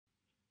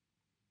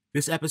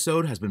This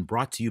episode has been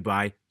brought to you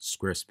by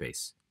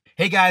Squarespace.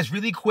 Hey guys,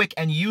 really quick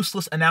and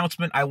useless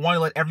announcement. I want to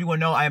let everyone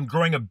know I am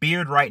growing a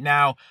beard right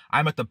now.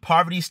 I'm at the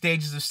poverty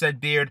stages of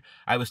said beard.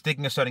 I was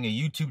thinking of starting a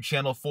YouTube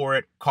channel for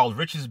it called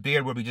Rich's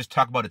Beard, where we just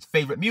talk about its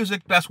favorite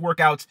music, best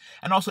workouts,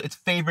 and also its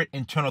favorite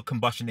internal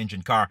combustion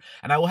engine car.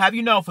 And I will have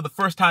you know, for the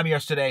first time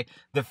yesterday,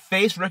 the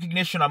face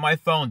recognition on my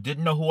phone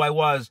didn't know who I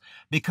was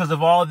because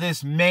of all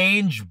this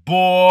mange,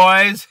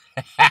 boys.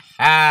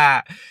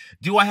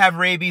 Do I have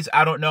rabies?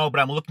 I don't know,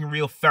 but I'm looking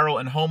real feral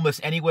and homeless.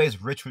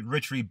 Anyways, Rich with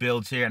Rich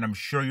Rebuilds here, and I'm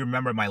sure you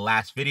remember my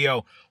last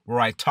video where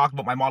I talked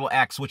about my Model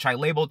X, which I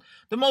labeled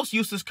the most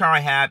useless car I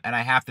have, and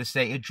I have to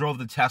say, it drove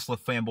the Tesla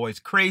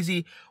fanboys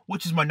crazy,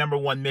 which is my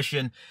 #1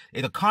 mission.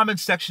 In the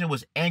comments section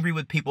was angry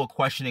with people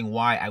questioning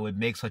why I would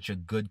make such a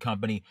good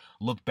company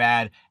look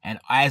bad, and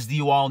as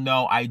you all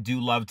know, I do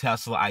love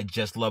Tesla. I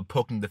just love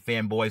poking the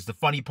fanboys. The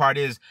funny part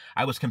is,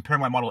 I was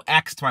comparing my Model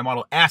X to my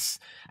Model S,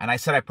 and I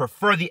said I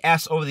prefer the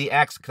S over the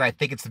X because I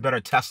think it's the better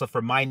Tesla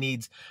for my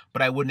needs,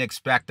 but I wouldn't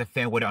expect the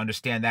fanboy to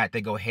understand that.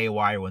 They go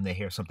haywire when they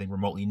hear something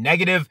remotely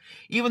negative.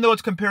 Even though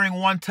it's comparing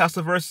one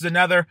Tesla versus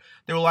another,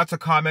 there were lots of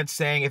comments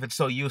saying, if it's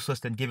so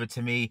useless, then give it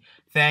to me.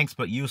 Thanks,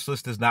 but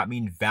useless does not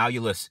mean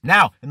valueless.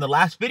 Now, in the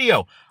last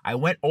video, I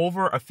went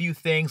over a few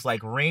things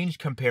like range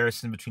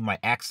comparison between my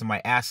X and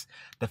my S,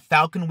 the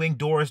Falcon Wing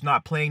doors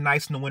not playing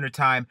nice in the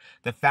wintertime,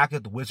 the fact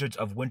that the Wizards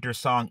of Winter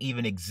song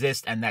even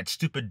exist, and that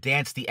stupid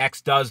dance the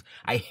X does.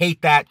 I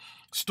hate that.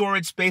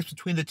 Storage space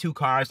between the two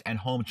cars, and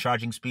home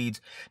charging speeds.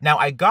 Now,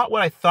 I got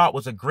what I thought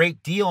was a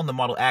great deal on the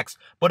Model X,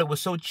 but it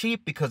was so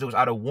cheap because it was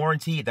out of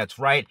warranty. That's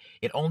right,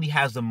 it only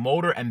has the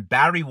motor and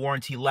battery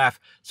warranty left,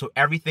 so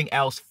everything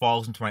else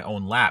falls into my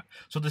own lap.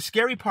 So the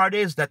scary part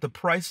is that the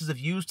prices of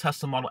used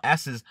Tesla Model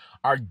S's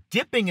are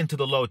dipping into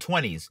the low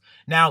 20s.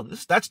 Now,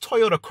 that's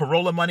Toyota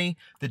Corolla money.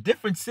 The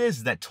difference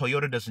is that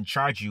Toyota doesn't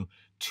charge you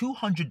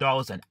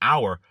 $200 an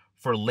hour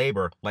for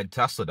labor like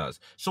Tesla does.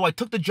 So I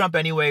took the jump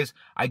anyways.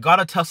 I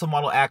got a Tesla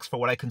Model X for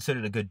what I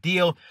considered a good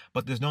deal,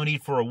 but there's no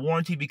need for a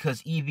warranty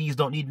because EVs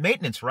don't need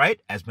maintenance, right?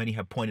 As many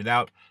have pointed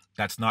out,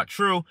 that's not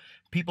true.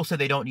 People say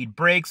they don't need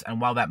brakes, and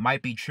while that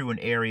might be true in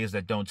areas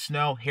that don't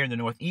snow, here in the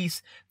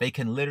Northeast, they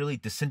can literally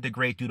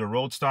disintegrate due to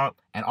road start,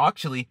 and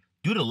actually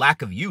due to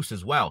lack of use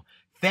as well.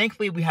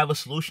 Thankfully, we have a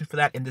solution for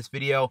that in this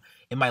video.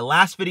 In my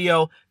last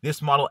video, this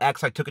Model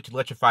X, I took it to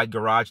Electrified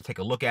Garage to take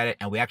a look at it,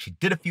 and we actually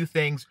did a few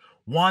things.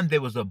 One, there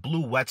was a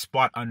blue wet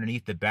spot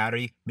underneath the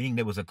battery, meaning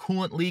there was a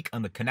coolant leak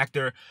on the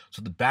connector, so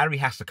the battery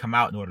has to come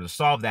out in order to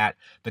solve that.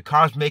 The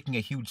car's making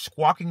a huge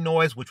squawking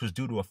noise, which was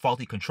due to a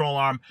faulty control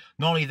arm.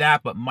 Not only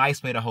that, but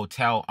mice made a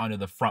hotel under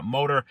the front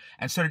motor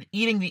and started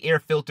eating the air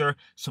filter,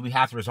 so we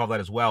have to resolve that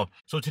as well.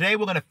 So today,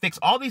 we're going to fix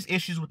all these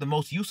issues with the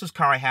most useless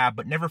car I have,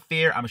 but never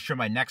fear, I'm sure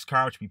my next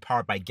car, which will be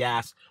powered by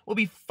gas, will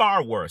be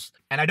far worse.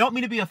 And I don't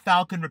mean to be a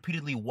falcon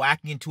repeatedly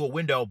whacking into a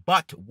window,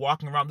 but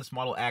walking around this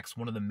Model X,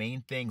 one of the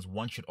main things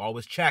one should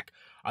always check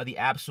are the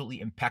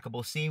absolutely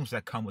impeccable seams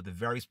that come with the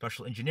very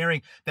special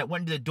engineering that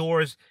went into the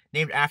doors,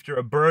 named after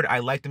a bird. I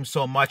like them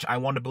so much, I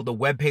want to build a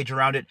web page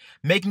around it.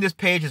 Making this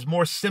page is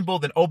more simple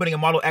than opening a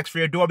Model X for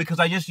your door because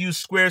I just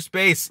use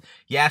Squarespace.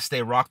 Yes,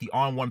 they rock the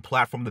all-in-one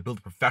platform to build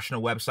a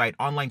professional website,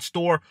 online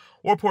store,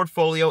 or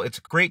portfolio. It's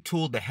a great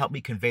tool to help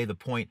me convey the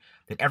point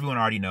that everyone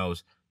already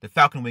knows. The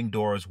Falcon Wing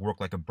doors work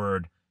like a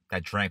bird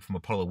that drank from a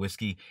puddle of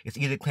whiskey. It's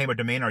easy to claim a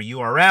domain or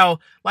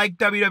URL, like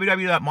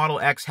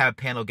www.modelx have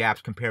panel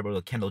gaps comparable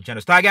to Kendall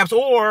Jenner style gaps,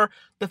 or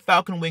the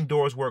Falcon Wing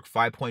doors work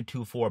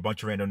 5.24, a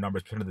bunch of random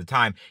numbers percent of the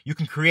time. You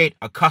can create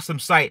a custom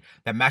site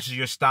that matches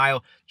your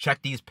style.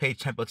 Check these page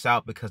templates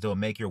out because they will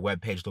make your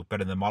web page look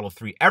better than Model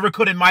 3 ever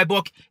could in my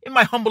book. In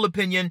my humble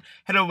opinion,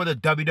 head over to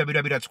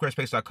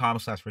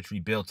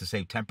www.squarespace.com/richrebuild to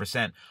save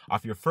 10%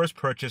 off your first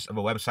purchase of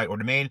a website or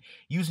domain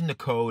using the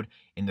code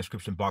in the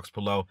description box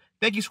below.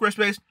 Thank you,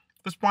 Squarespace,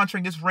 for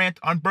sponsoring this rant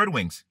on bird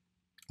wings.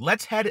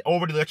 Let's head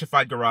over to the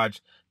Electrified Garage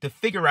to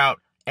figure out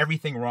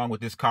everything wrong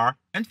with this car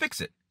and fix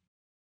it.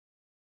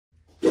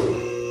 Okay,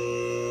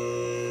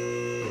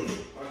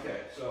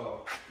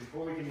 so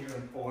before we can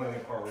even open the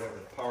car, we have to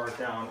power it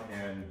down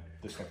and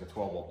disconnect the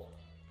 12 volt.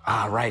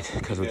 Ah, right,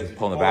 because we're just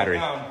pulling the Pull it battery.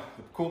 down,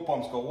 the cool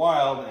pumps go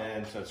wild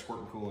and start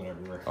squirting coolant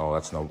everywhere. Oh,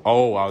 that's no...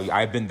 Oh,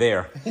 I've been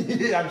there.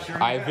 Yeah, I'm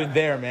sure I've been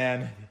there,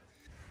 man.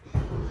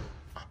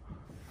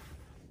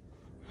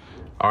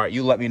 All right,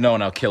 you let me know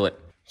and I'll kill it.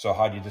 So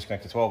how do you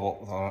disconnect the 12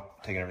 volt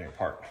without taking everything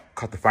apart?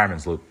 Cut the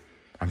fireman's loop.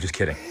 I'm just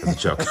kidding. It's a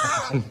joke.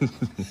 So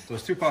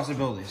there's two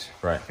possibilities.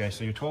 Right. Okay,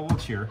 so your 12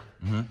 volts here.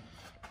 You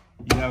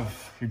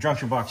have your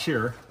junction box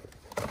here,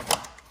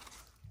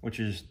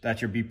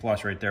 that's your B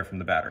plus right there from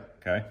the battery,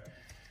 okay?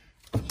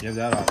 So you have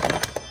that on.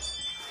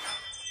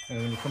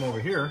 And then you come over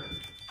here,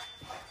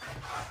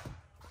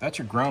 that's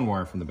your ground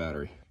wire from the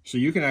battery. So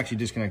you can actually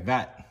disconnect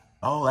that.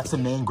 Oh, that's the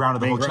main ground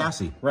of the whole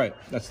chassis. Right,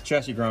 that's the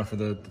chassis ground for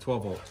the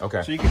 12 volt.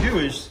 Okay. So you can do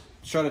is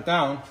shut it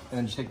down and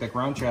then just take that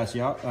ground chassis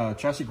out,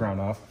 chassis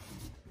ground off,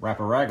 wrap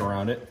a rag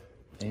around it.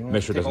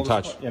 Make sure it doesn't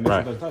touch. Yeah, make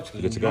sure it doesn't touch.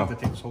 You get to go. You go. don't have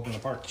to take this whole thing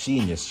apart.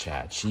 Genius,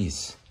 Chad.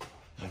 Jeez.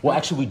 Well,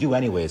 actually, we do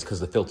anyways because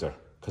the filter,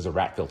 because the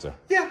rat filter.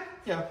 Yeah,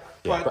 Yeah.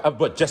 Yeah,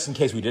 but just in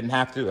case we didn't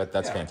have to,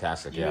 that's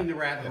fantastic. You Yeah. need the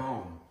rat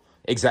home.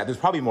 Exactly. There's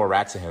probably more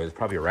rats in here. There's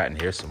probably a rat in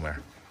here somewhere.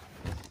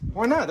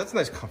 Why not? That's a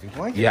nice comfy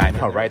blanket. Yeah, I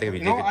know, right? They could be,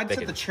 You know, I'd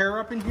set the chair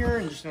up in here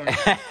and just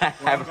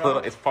have a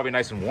little. It's probably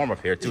nice and warm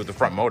up here too with the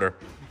front motor.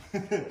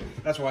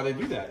 That's why they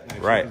do that. Nice,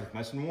 Right.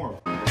 Nice and warm.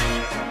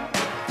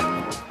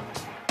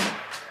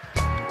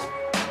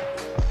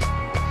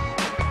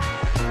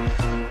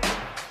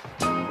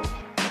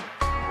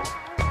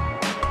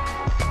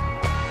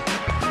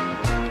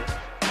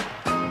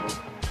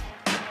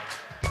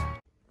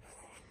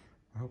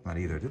 I hope not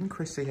either. Didn't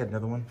Chris say he had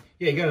another one?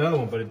 Yeah, you got another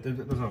one, but it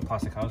doesn't have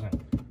plastic housing.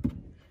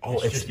 Oh,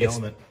 it's just the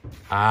element.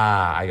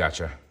 Ah, I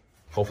gotcha.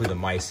 Hopefully the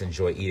mice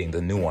enjoy eating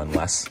the new one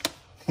less.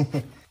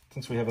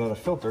 Since we have another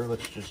filter,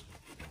 let's just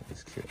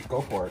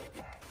go for it.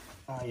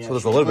 Yeah, So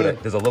there's a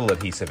little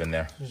adhesive in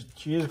there.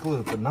 She is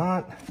glued, but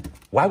not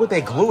Why would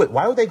they glue it?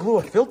 Why would they glue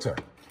a filter?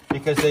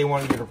 because they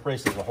wanted you to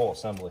replace it as a whole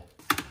assembly.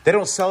 They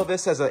don't sell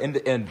this as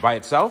by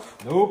itself?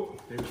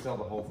 Nope, They would sell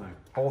the whole thing.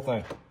 whole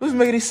thing. Doesn't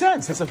make any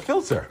sense. It's a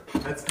filter.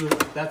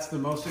 That's the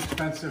most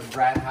expensive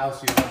rat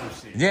house you've ever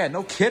seen. Yeah,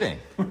 no kidding.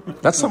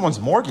 That's someone's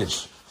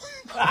mortgage.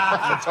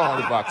 That's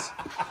 $200.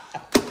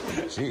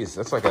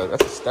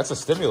 Jeez, that's a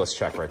stimulus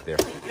check right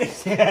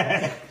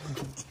there.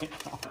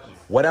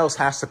 What else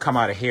has to come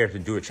out of here to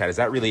do it, Chad? Is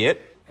that really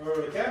it? For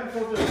the cabin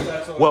filter,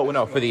 that's all. Well,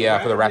 no, for the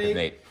rapid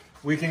mate.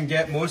 We can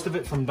get most of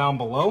it from down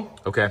below.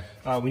 Okay.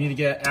 We need to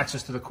get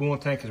access to the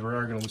coolant tank because we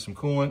are going to lose some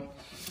coolant.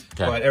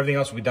 Okay. But everything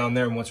else will be down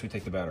there once we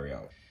take the battery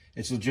out.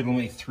 It's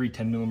legitimately 3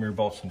 10mm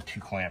bolts and 2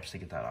 clamps to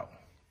get that out.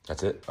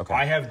 That's it? Okay.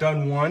 I have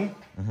done one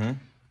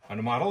on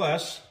the Model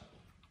S,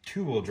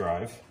 2-wheel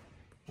drive,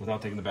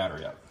 without taking the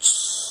battery out.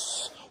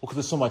 Well,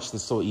 because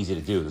it's so easy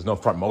to do. There's no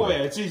front motor. Oh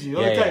yeah, it's easy.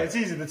 Let me tell you, it's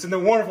easy. It's in the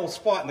wonderful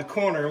spot in the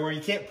corner where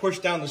you can't push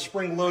down the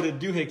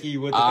spring-loaded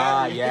doohickey with the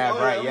battery. Yeah,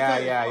 right. Let me Yeah,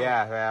 tell you,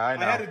 I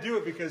know. I had to do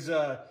it because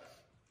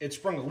it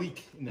sprung a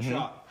leak in the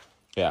shop,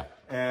 Yeah.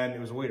 and it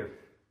was a waiter.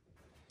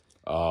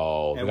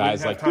 Oh, And the we guy's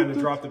didn't like, have time to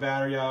drop the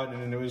battery out,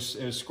 and it was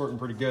squirting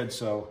pretty good.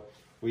 So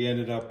we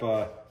ended up,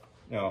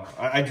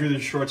 I drew the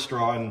short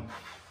straw, and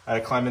I had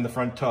to climb in the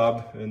front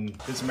tub and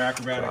did some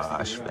acrobatics.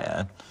 gosh,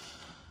 man.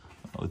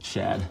 Oh,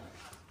 Chad.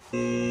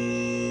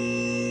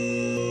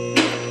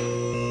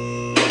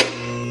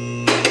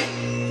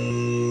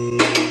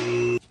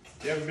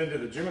 You haven't been to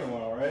the gym in a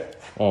while, right?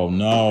 Oh,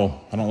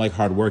 no. I don't like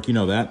hard work. You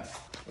know that.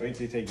 Wait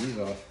till you take these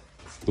off.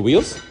 The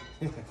wheels?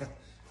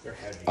 They're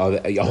heavy.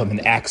 Oh, an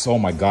axe. Oh,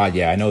 my God.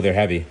 Yeah, I know they're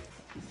heavy.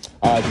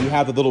 Do you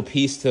have the little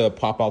piece to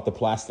pop out the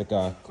plastic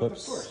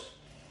clips? Of course.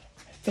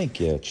 Thank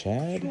you,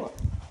 Chad. Sure.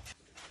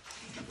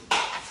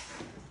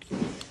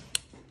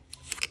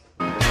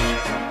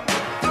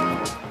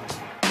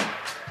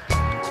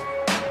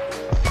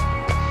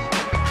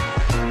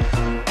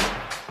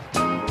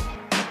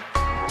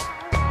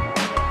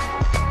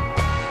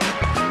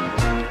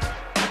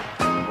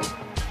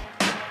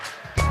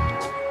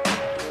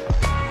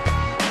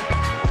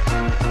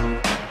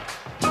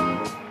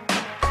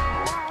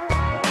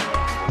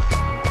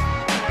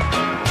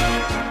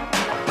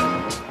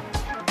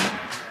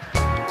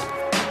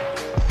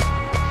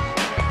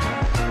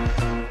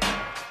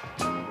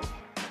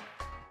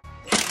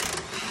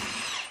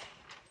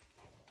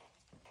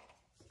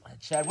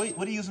 Chad,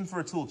 what are you using for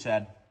a tool,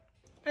 Chad?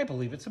 I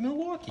believe it's a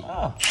Milwaukee.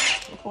 Oh,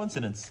 what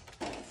coincidence.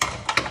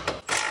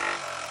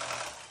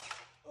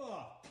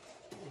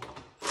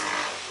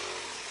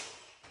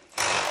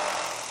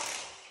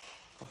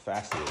 How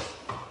fast he is.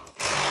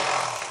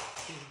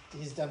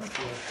 He's done it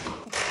good.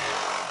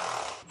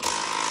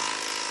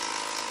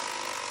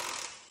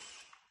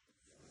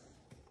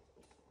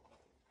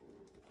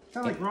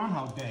 Kind of like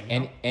Groundhog Day.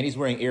 And he's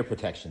wearing ear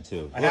protection,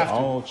 too. I have to.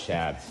 Oh,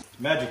 Chad.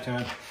 Magic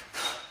time.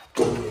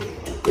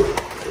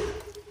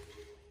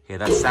 Hear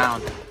that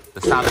sound?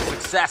 The sound of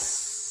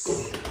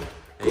success.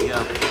 There you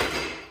go.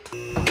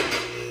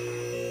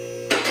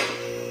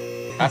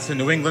 That's a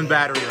New England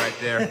battery right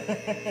there.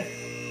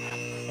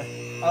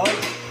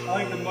 I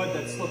like the mud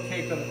that's still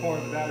caked on the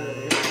corner of the battery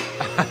over here.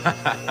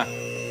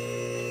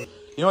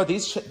 You know what?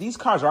 These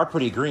cars are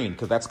pretty green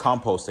because that's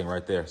composting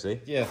right there. See?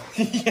 Yeah.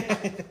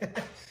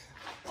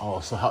 Oh,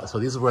 so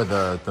these are where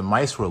the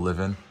mice were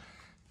living.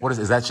 What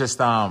is that? Just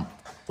foam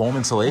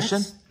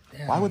insulation?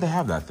 Yeah. Why would they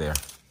have that there?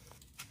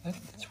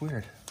 That's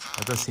weird.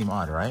 That does seem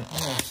odd, right?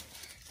 Oh,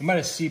 it might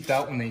have seeped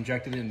out when they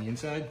injected it in the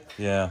inside.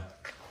 Yeah.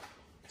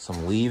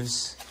 Some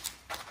leaves.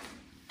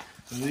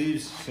 Some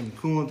leaves, some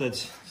coolant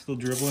that's still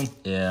dribbling.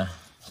 Yeah.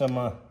 Some Some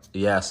of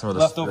the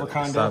leftover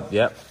condo. stuff.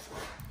 Yep.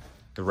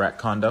 The rat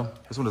condo.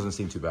 This one doesn't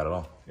seem too bad at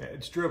all. Yeah,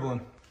 it's dribbling.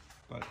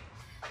 But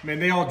I mean,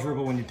 they all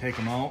dribble when you take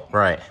them out.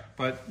 Right.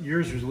 But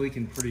yours was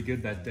leaking pretty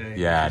good that day.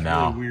 Yeah, it's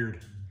no. really weird.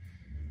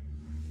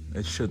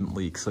 It shouldn't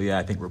leak. So yeah,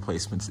 I think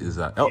replacements is.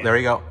 There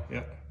you go.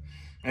 Yeah.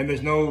 And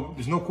there's no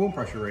coolant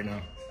pressure right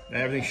now.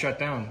 Everything's shut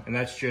down, and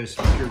that's just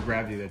pure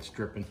gravity that's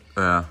dripping.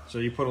 Yeah. So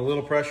you put a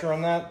little pressure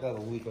on that,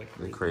 that'll leak like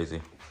crazy.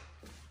 Crazy.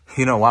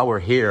 You know, while we're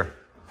here,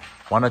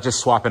 why not just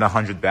swap in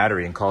 100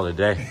 battery and call it a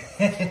day?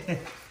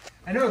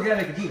 I know a guy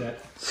that could do that.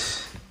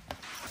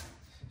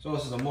 So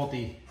this is a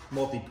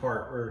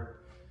multi-part. We're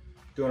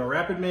doing a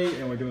rapid mate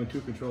and we're doing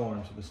 2 control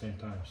arms at the same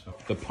time. So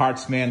The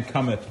parts man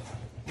cometh.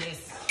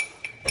 Yes.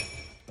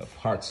 The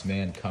parts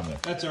man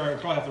cometh. that's all right. We'll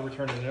probably have to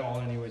return it all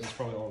anyways. It's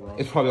probably all wrong.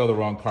 It's probably all the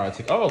wrong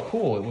parts. Oh,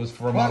 cool. It was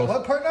for a Model.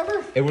 What part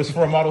number? It was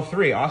for a Model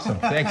 3. Awesome.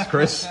 Thanks,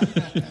 Chris.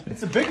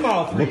 It's a big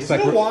Model 3. Looks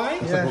like why?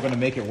 Looks like we're gonna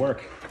make it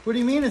work. What do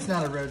you mean it's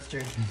not a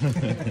roadster?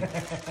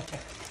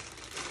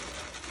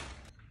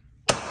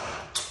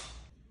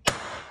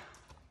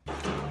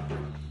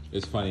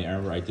 It's funny. I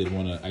remember I did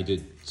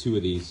 2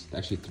 of these,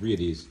 actually 3 of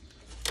these.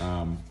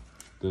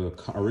 The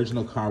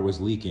original car was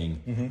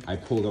leaking. I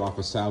pulled it off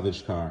a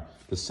salvage car.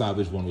 The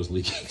salvage one was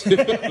leaking too.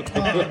 Oh,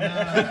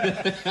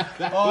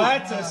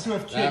 that's a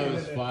swift kick. That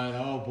was fun.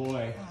 Oh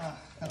boy.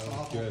 That's That was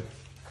awful. good.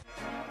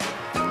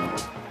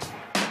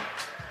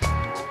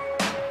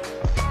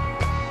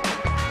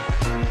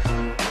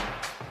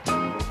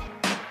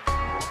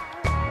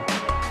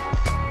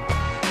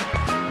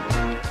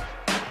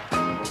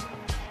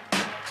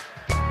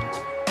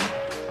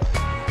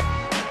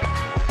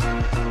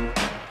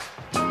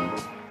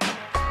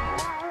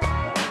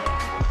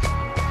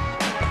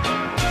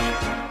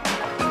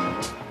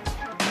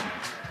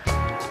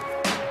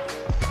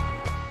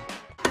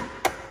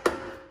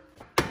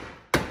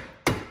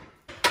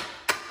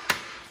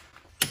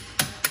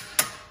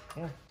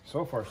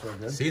 So far, so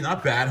good. See,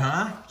 not bad,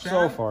 huh?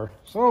 So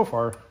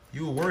far.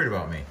 You were worried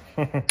about me.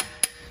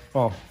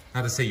 Oh,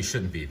 Not to say you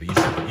shouldn't be, but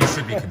you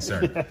should be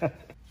concerned.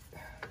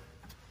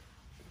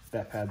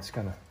 that pad's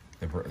kind of.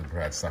 The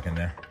brad's stuck in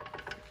there.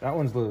 That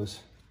one's loose.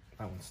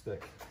 That one's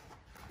thick.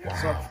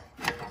 Wow.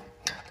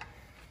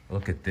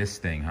 Look at this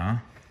thing, huh?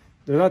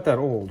 They're not that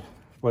old,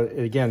 but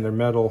again, they're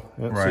metal.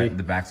 Right. See,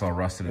 The back's all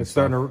rusted and it's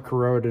stuff. starting to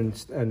corrode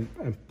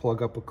and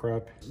plug up with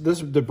crap.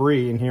 This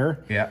debris in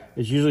here Yeah.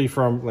 is usually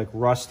from like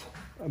rust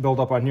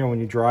build up on here. When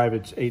you drive,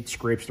 it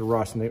scrapes the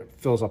rust and it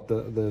fills up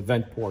the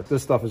vent port.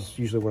 This stuff is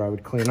usually what I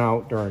would clean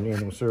out during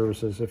annual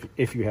services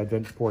if you had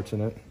vent ports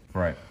in it,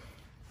 Right.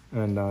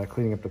 and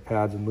cleaning up the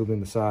pads and lubing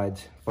the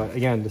sides. But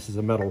again, this is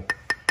a metal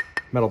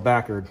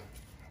backard,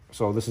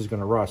 so this is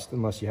going to rust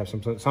unless you have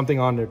something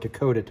on there to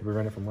coat it to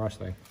prevent it from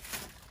rusting.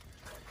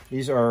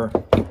 These are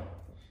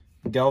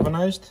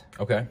galvanized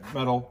Okay.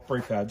 metal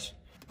brake pads,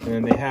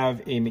 and they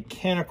have a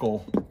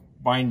mechanical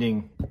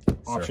binding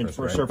option Surface,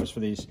 for right? a surface for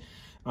these.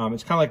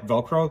 It's kind of like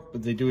Velcro.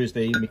 What they do is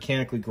they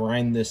mechanically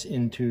grind this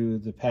into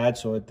the pad,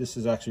 so this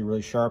is actually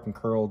really sharp and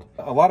curled.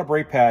 A lot of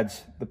brake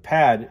pads, the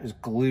pad is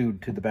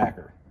glued to the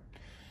backer.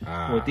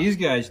 What these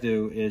guys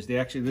do is they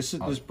actually,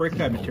 this brake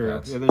pad material,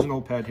 pads. yeah, there's an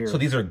old pad here. So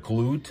these are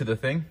glued to the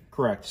thing?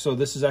 Correct. So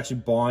this is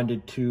actually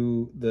bonded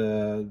to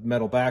the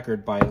metal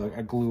backard by like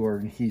a glue or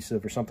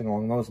adhesive or something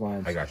along those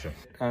lines. I gotcha.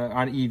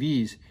 On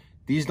EVs,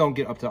 these don't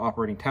get up to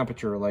operating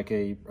temperature like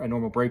a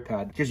normal brake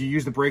pad. Because you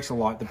use the brakes a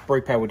lot, the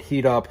brake pad would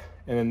heat up,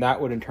 and then that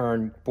would in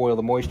turn boil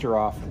the moisture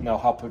off, and that'll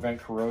help prevent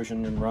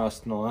corrosion and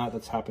rust and all that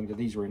that's happening to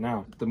these right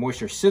now. The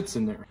moisture sits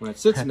in there. When it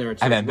sits in there,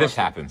 it's And then this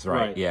rusting. happens,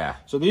 right? Yeah.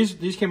 So these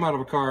came out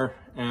of a car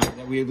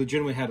that we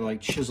legitimately had to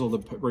like chisel the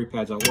brake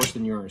pads out, worse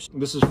than yours.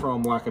 This is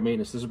from lack of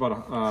maintenance. This is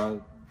about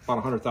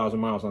 100,000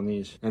 miles on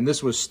these, and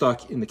this was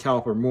stuck in the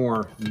caliper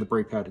more than the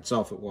brake pad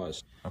itself. It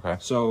was. Okay.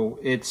 So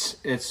it's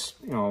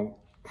you know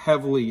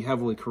heavily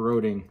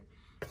corroding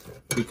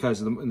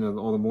because of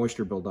all the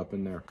moisture buildup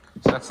in there.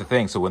 So that's the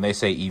thing. So when they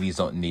say EVs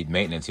don't need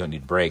maintenance, you don't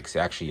need brakes,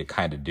 actually you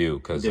kind of do,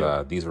 because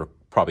these were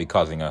probably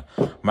causing a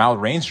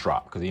mild range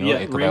drop, because you know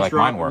range they like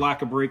drop, mine were.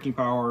 lack of braking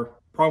power.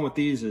 Problem with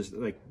these is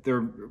like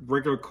they're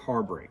regular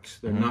car brakes.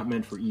 They're not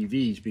meant for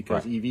EVs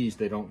because EVs,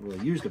 they don't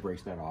really use the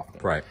brakes that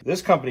often. Right.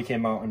 This company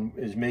came out and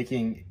is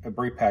making a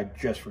brake pad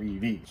just for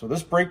EV. So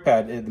this brake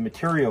pad, the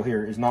material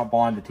here is not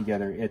bonded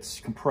together. It's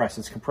compressed.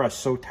 It's compressed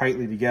so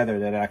tightly together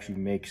that it actually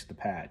makes the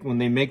pad. When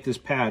they make this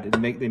pad,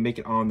 they make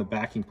it on the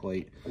backing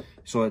plate.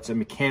 So it's a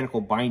mechanical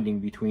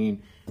binding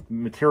between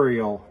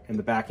material and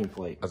the backing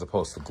plate. As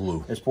opposed to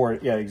glue. It's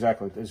poured, yeah,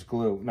 exactly. It's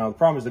glue. Now the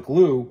problem is the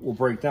glue will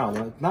break down.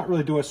 Now, it's not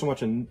really doing it so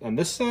much on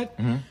this set,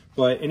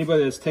 but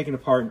anybody that's taken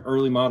apart an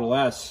early Model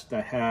S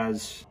that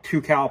has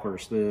 2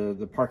 calipers,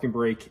 the parking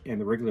brake and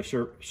the regular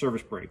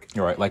service brake.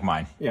 You're right, like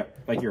mine. Yeah,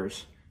 like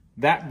yours.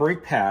 That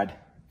brake pad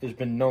has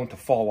been known to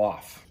fall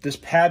off. This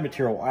pad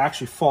material will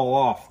actually fall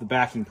off the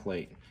backing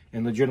plate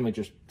and legitimately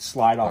just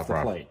slide off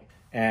the plate.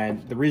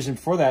 And the reason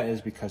for that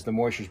is because the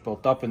moisture's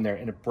built up in there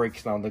and it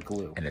breaks down the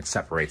glue. And it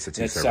separates the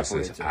two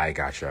surfaces. I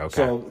gotcha. Okay.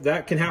 So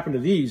that can happen to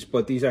these,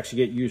 but these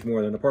actually get used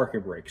more than the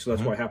parking brake. So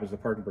that's why it happens to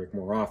the parking brake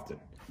more often.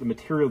 The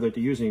material that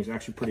they're using is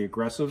actually pretty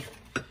aggressive.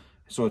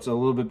 So it's a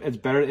little bit, it's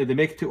better. They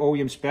make it to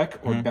OEM spec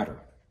or better.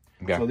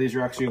 Okay. So these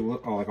are actually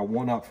like a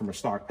 1-up from a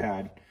stock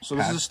pad. So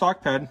this is a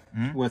stock pad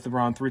with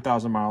around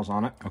 3,000 miles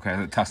on it. Okay,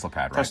 the Tesla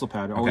pad, right? Tesla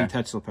pad, OEM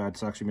Tesla pad.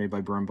 It's actually made by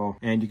Brembo.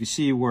 And you can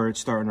see where it's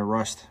starting to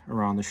rust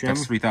around the shim.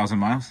 That's 3,000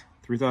 miles?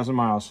 3,000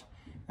 miles.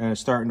 And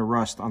it's starting to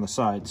rust on the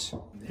sides.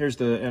 Here's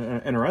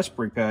the NRS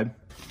brake pad.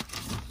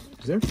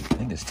 Is there? I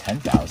think there's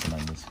 10,000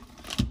 on this.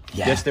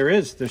 Yeah. Yes, there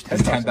is. There's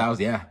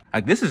 10,000. Yeah.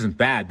 Like this isn't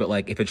bad, but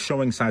like if it's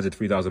showing signs of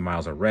 3,000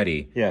 miles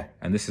already. Yeah.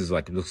 And this is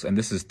like, and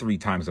this is 3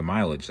 times the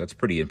mileage. That's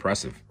pretty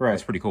impressive. Right.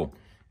 That's pretty cool.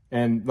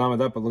 And not only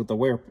that, but look at the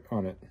wear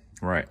on it.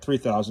 Right.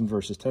 3,000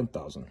 versus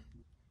 10,000.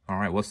 All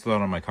right. Let's throw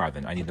that on my car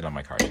then. I need that on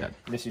my car, Chad.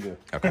 Yes, you do.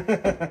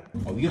 Okay.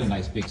 Oh, we get a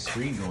nice big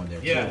screen going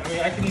there. Yeah. Too. I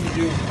mean, I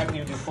can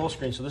even do full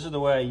screen. So this is the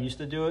way I used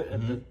to do it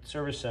at the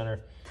service center.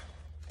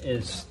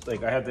 Is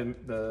like I have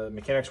the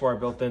mechanics wire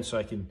built in, so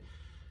I can,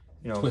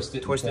 twist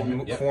it,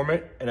 form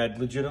it, and I'd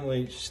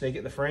legitimately snake it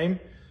in the frame,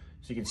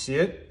 so you can see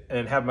it,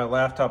 and have my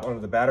laptop under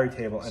the battery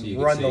table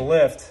and run the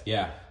lift.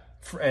 Yeah.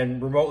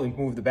 And remotely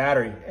move the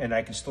battery, and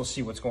I can still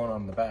see what's going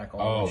on in the back.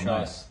 Oh,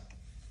 nice.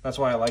 That's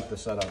why I like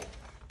this setup.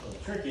 Well, the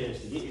trick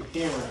is to get your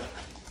camera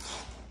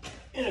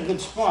in a good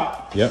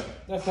spot. Yep.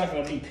 That's not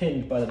going to be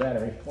pinned by the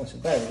battery once the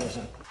battery goes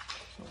in.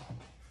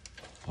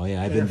 Oh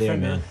yeah, I've been there,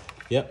 man.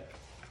 Yep.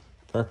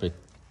 Perfect.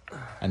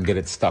 And get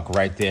it stuck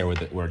right there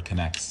where it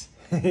connects.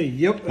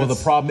 Yep. Well,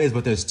 the problem is,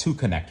 but there's 2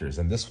 connectors,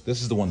 and this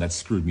is the one that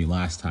screwed me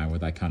last time,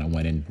 where I kind of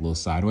went in a little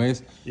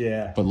sideways.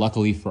 Yeah. But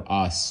luckily for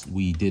us,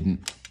 we're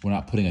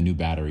not putting a new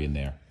battery in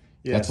there.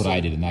 Yeah, that's what I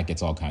did, and that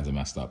gets all kinds of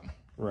messed up.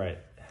 Right.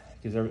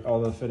 Because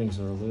all the fittings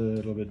are a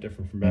little bit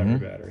different from battery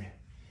to battery.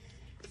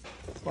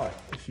 But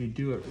if you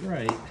do it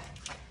right, you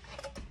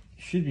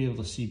should be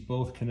able to see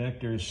both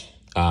connectors.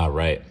 Ah,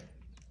 right.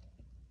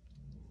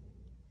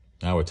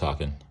 Now we're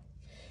talking.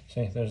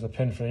 See, there's the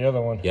pin for the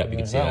other one. Yep, you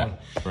can see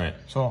that. Right.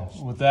 So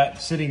with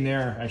that sitting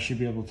there, I should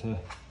be able to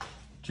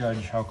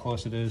judge how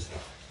close it is.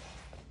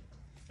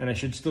 And I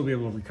should still be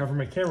able to recover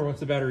my camera once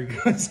the battery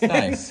goes in.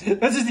 Nice.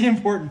 That's just the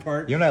important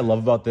part. You know what I love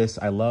about this?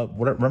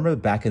 Remember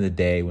back in the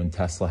day when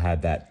Tesla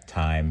had that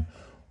time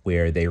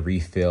where they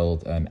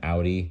refilled an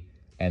Audi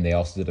and they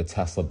also did a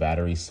Tesla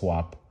battery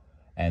swap,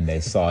 and they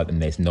saw it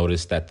and they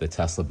noticed that the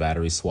Tesla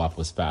battery swap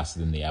was faster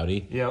than the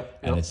Audi.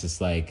 Yep. And it's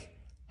just like,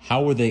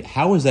 how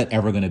is that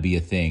ever going to be a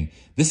thing?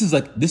 This is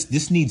like,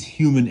 this needs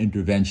human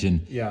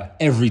intervention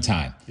every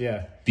time.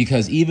 Yeah.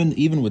 Because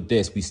even with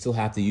this, we still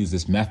have to use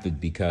this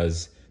method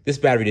because this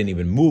battery didn't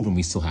even move and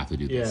we still have to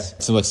do this.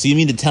 So like, so you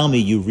mean to tell me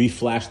you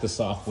reflash the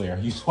software,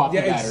 you swap the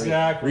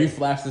battery,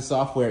 reflash the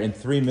software in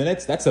 3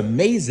 minutes? That's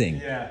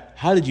amazing. Yeah.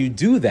 How did you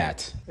do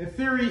that? In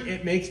theory,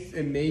 it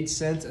made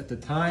sense at the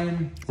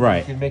time. Right.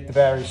 You can make the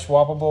battery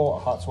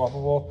swappable, hot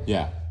swappable.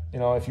 Yeah.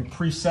 If you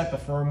preset the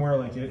firmware,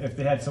 like if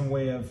they had some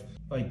way of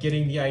like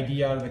getting the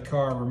ID out of the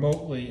car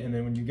remotely, and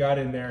then when you got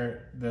in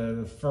there,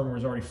 the firmware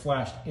was already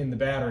flashed in the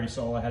battery,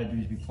 so all I had to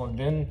do is be plugged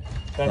in,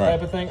 that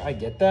type of thing. I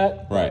get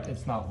that. Right.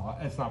 It's not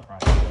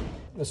practical.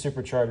 The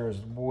supercharger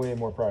is way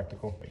more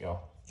practical. There you go.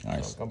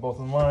 Nice. So got both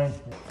in line.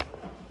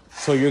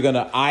 So you're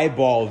gonna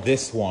eyeball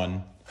this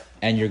one,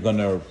 and you're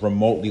gonna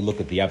remotely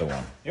look at the other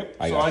one. Yep.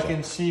 I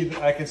can see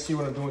what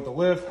I'm doing with the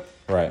lift.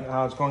 Right. And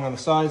how it's going on the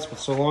sides, but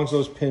so long as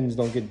those pins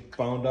don't get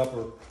bound up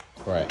or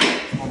on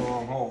the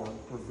wrong hole,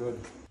 we're good.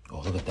 Oh,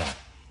 look at that.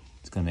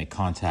 It's going to make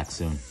contact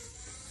soon.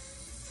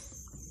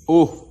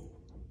 Oh.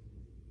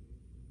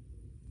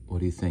 What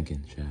are you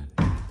thinking,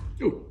 Chad?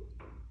 Ooh.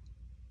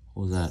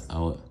 What was that?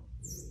 Oh.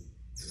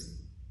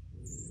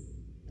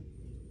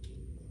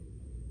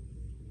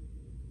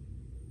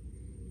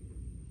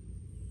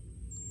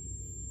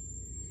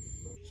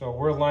 So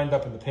we're lined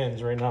up in the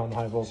pins right now in the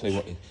high voltage.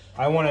 So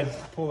I want to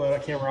pull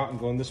that camera out and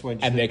go in this way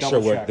and make sure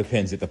where the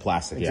pins hit the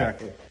plastic.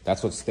 Exactly. Yeah.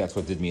 That's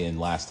what did me in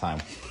last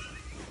time.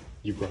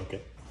 You broke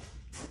it.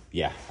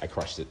 Yeah, I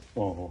crushed it.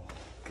 Oh.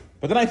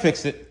 But then I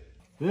fixed it.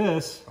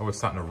 This. Oh, it's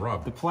starting to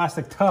rub. The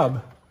plastic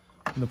tub.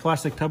 When the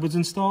plastic tub was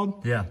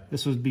installed,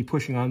 this would be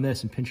pushing on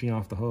this and pinching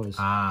off the hose.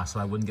 Ah, so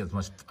I wouldn't get as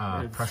much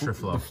pressure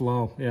flow. The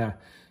flow, yeah.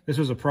 This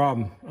was a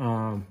problem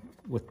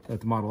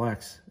at the Model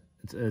X.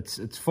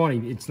 It's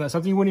funny. It's not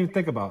something you wouldn't even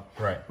think about.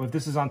 Right. But if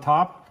this is on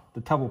top,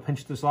 the tub will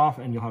pinch this off,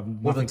 and you'll have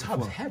nothing. Well, the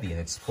tub's heavy and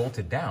it's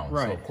bolted down.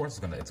 Right. So of course it's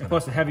gonna.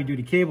 Plus the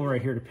heavy-duty cable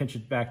right here to pinch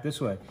it back this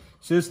way.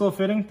 See this little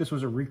fitting? This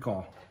was a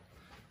recall.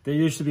 There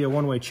used to be a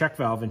one-way check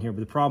valve in here, but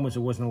the problem was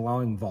it wasn't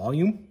allowing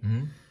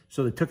volume.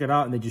 So they took it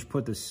out and they just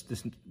put this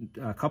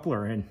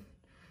coupler in.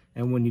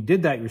 And when you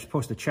did that, you're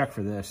supposed to check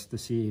for this to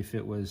see if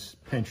it was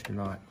pinched or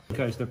not.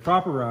 Because the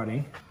proper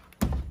routing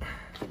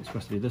is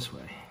supposed to be this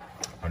way.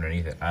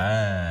 Underneath it.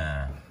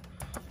 Ah.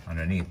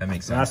 Underneath. That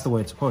makes sense. That's the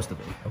way it's supposed to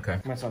be. Okay.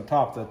 When it's on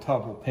top, the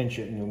tub will pinch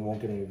it and you won't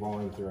get any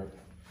volume through it.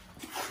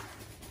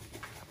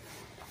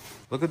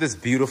 Look at this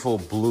beautiful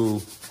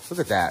blue. Look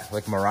at that.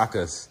 Like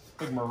maracas.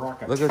 Big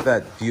maraca. Look at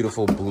that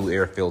beautiful blue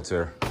air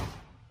filter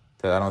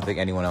that I don't think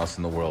anyone else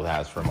in the world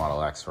has for a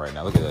Model X right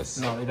now. Look at this.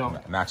 No, they don't.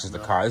 It matches the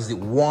car. This is the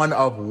one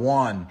of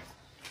one.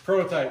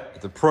 Prototype.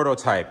 It's a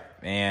prototype.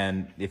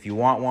 And if you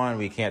want one,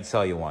 we can't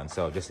sell you one.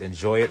 So just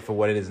enjoy it for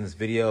what it is in this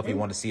video. If you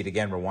want to see it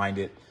again, rewind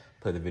it,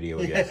 play the video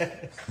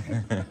again.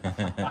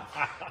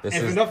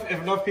 If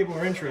enough people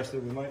are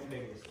interested, we might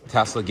make it.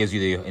 Tesla gives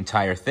you the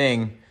entire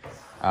thing.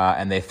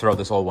 And they throw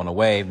this old one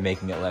away,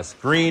 making it less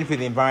green for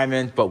the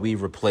environment, but we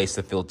replace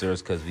the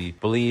filters because we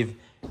believe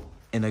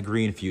in a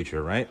green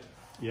future, right?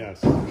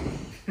 Yes.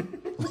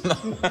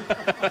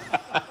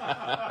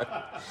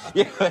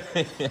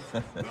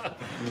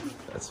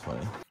 That's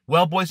funny.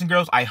 Well, boys and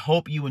girls, I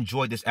hope you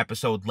enjoyed this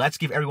episode. Let's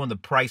give everyone the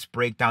price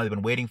breakdown they've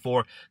been waiting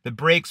for. The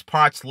brakes,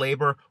 parts,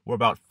 labor were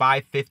about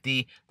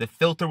 $550. The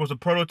filter was a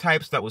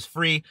prototype, so that was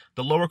free.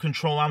 The lower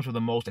control arms were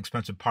the most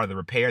expensive part of the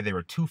repair. They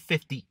were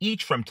 $250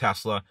 each from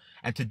Tesla.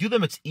 And to do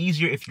them, it's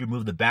easier if you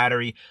remove the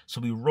battery.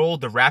 So we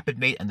rolled the rapid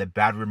mate and the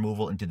battery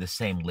removal into the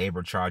same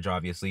labor charge,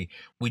 obviously.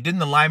 We did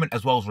an alignment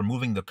as well as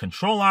removing the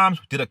control arms.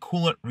 We did a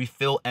coolant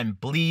refill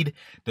and bleed.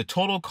 The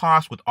total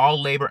cost with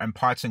all labor and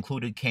parts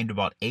included came to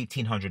about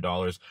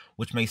 $1,800,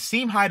 which may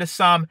seem high to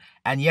some,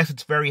 and yes,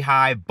 it's very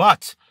high,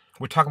 but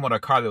we're talking about a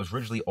car that was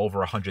originally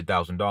over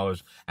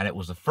 $100,000, and it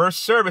was the first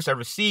service I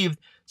received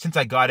since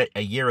I got it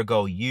a year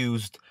ago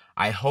used.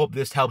 I hope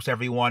this helps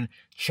everyone.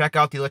 Check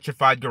out the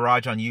Electrified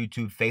Garage on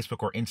YouTube,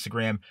 Facebook, or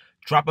Instagram.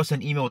 Drop us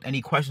an email with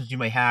any questions you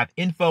may have,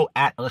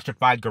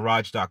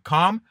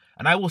 info@electrifiedgarage.com,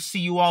 and I will see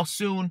you all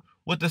soon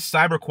with the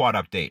CyberQuad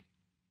update.